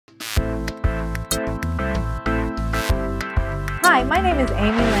Hi, my name is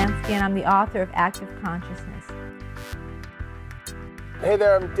Amy Lansky and I'm the author of Active Consciousness. Hey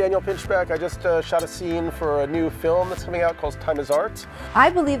there, I'm Daniel Pinchbeck. I just shot a scene for a new film that's coming out called Time is Art.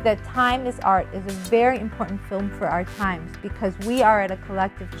 I believe that Time is Art is a very important film for our times because we are at a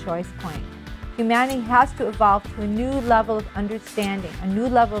collective choice point. Humanity has to evolve to a new level of understanding, a new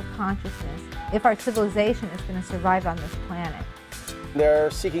level of consciousness, if our civilization is going to survive on this planet.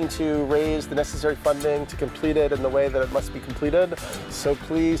 They're seeking to raise the necessary funding to complete it in the way that it must be completed. So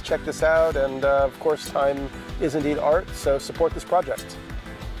please check this out, and of course time is indeed art, so support this project.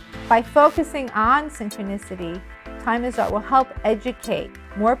 By focusing on synchronicity, Time is Art will help educate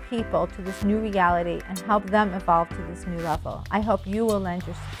more people to this new reality and help them evolve to this new level. I hope you will lend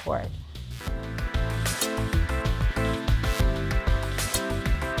your support.